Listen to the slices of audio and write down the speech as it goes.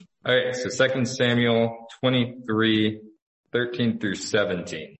Okay, so 2 Samuel 23:13 through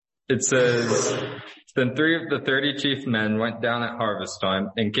 17. It says, Then 3 of the 30 chief men went down at harvest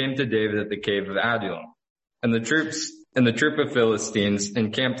time and came to David at the cave of Adullam. And the troop of Philistines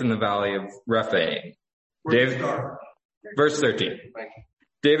encamped in the valley of Rephaim. Verse 13.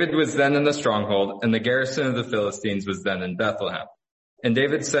 David was then in the stronghold, and the garrison of the Philistines was then in Bethlehem. And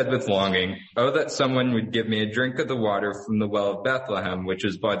David said with longing, "Oh, that someone would give me a drink of the water from the well of Bethlehem, which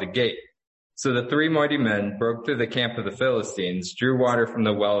is by the gate." So the 3 mighty men broke through the camp of the Philistines, drew water from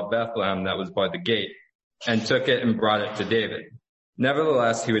the well of Bethlehem that was by the gate, and took it and brought it to David.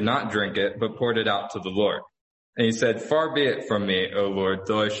 Nevertheless, he would not drink it, but poured it out to the Lord. And he said, "Far be it from me, O Lord,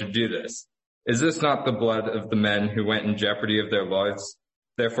 though I should do this. Is this not the blood of the men who went in jeopardy of their lives?"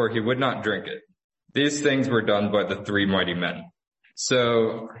 Therefore he would not drink it. These things were done by the 3 mighty men.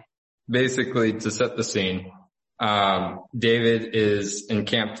 So basically, to set the scene, David is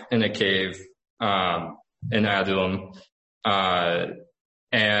encamped in a cave in Adullam,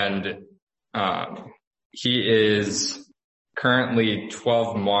 and he is currently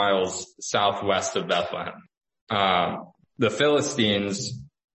 12 miles southwest of Bethlehem. The Philistines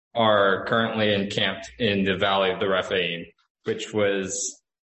are currently encamped in the valley of the Rephaim, which was,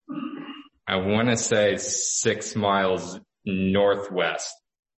 I want to say, 6 miles northwest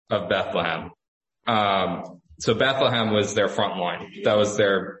of Bethlehem. So Bethlehem was their front line. That was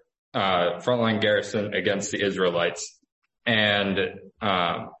their frontline garrison against the Israelites. And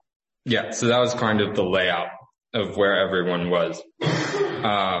so that was kind of the layout of where everyone was.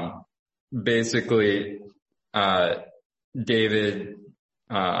 Basically, David,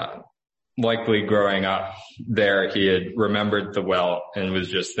 likely growing up there, he had remembered the well and was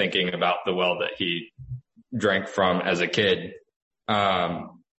just thinking about the well that he drank from as a kid,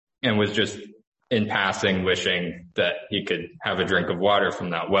 and was just in passing wishing that he could have a drink of water from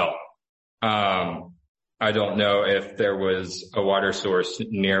that well. I don't know if there was a water source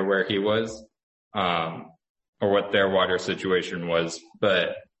near where he was, or what their water situation was,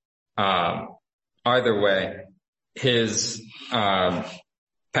 but either way, his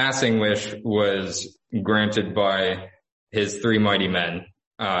passing wish was granted by his 3 mighty men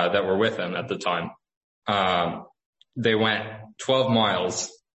that were with him at the time. They went 12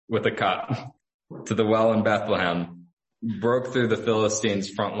 miles with a cup to the well in Bethlehem, broke through the Philistines'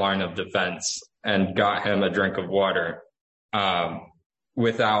 front line of defense, and got him a drink of water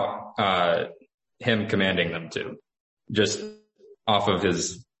without him commanding them to, just off of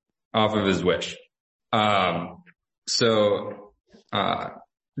his wish.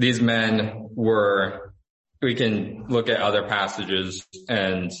 These men were, we can look at other passages,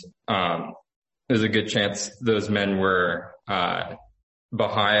 and there's a good chance those men were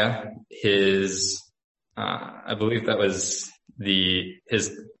Bahiah, I believe that was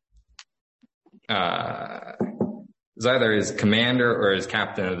was either his commander or his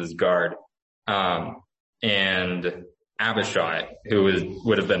captain of his guard, and Abishai, who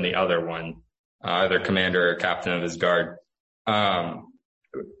would have been the other one, either commander or captain of his guard.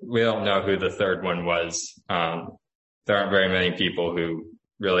 We don't know who the third one was. There aren't very many people who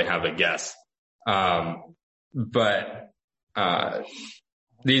really have a guess. But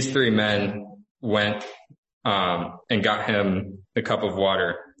these 3 men went and got him a cup of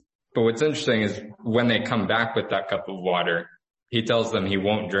water. But what's interesting is when they come back with that cup of water, he tells them he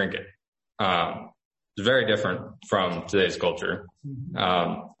won't drink it. It's very different from today's culture.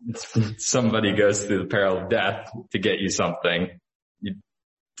 Somebody goes through the peril of death to get you something, you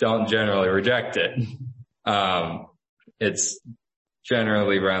don't generally reject it. It's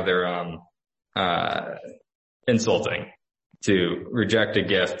generally rather insulting to reject a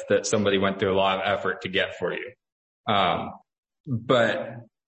gift that somebody went through a lot of effort to get for you. But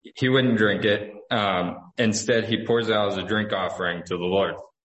he wouldn't drink it. Instead, he pours it out as a drink offering to the Lord.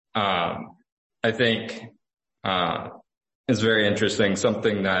 I think it's very interesting,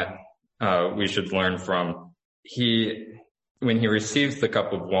 something that we should learn from. When he receives the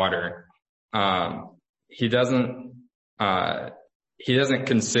cup of water, he doesn't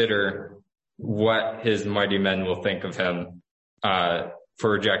consider what his mighty men will think of him for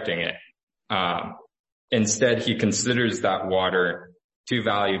rejecting it. Instead, he considers that water too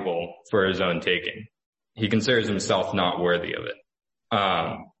valuable for his own taking. He considers himself not worthy of it.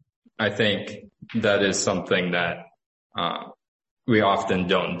 I think that is something that we often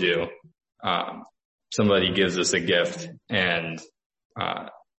don't do. Somebody gives us a gift, and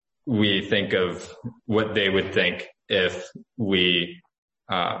we think of what they would think if we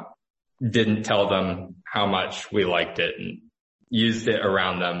didn't tell them how much we liked it and used it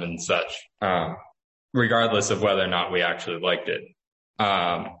around them and such, regardless of whether or not we actually liked it.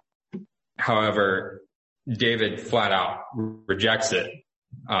 However, David flat out rejects it,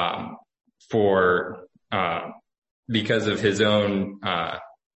 because of his own,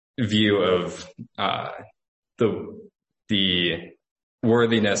 view of, the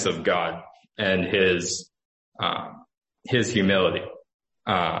worthiness of God and his humility.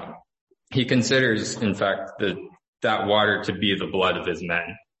 He considers, in fact, that water to be the blood of his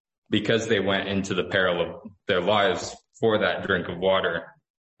men, because they went into the peril of their lives for that drink of water,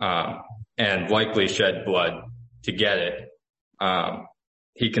 and likely shed blood to get it.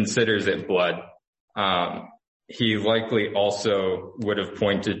 He considers it blood. He likely also would have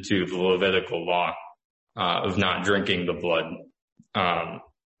pointed to the Levitical law, of not drinking the blood.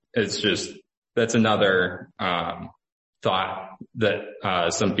 That's another, thought that,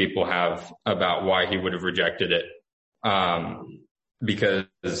 some people have about why he would have rejected it.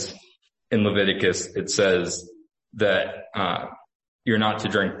 Because in Leviticus it says that, you're not to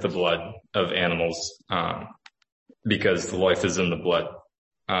drink the blood of animals, because the life is in the blood.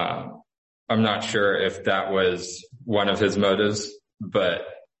 I'm not sure if that was one of his motives, but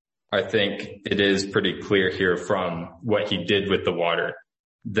I think it is pretty clear here from what he did with the water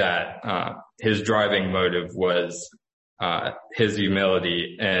that, his driving motive was, his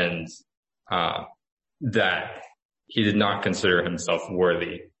humility, and, that he did not consider himself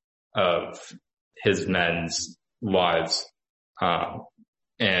worthy of his men's lives.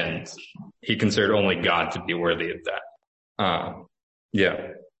 And he considered only God to be worthy of that.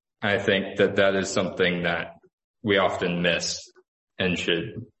 I think that is something that we often miss and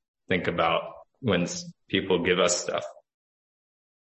should think about when people give us stuff.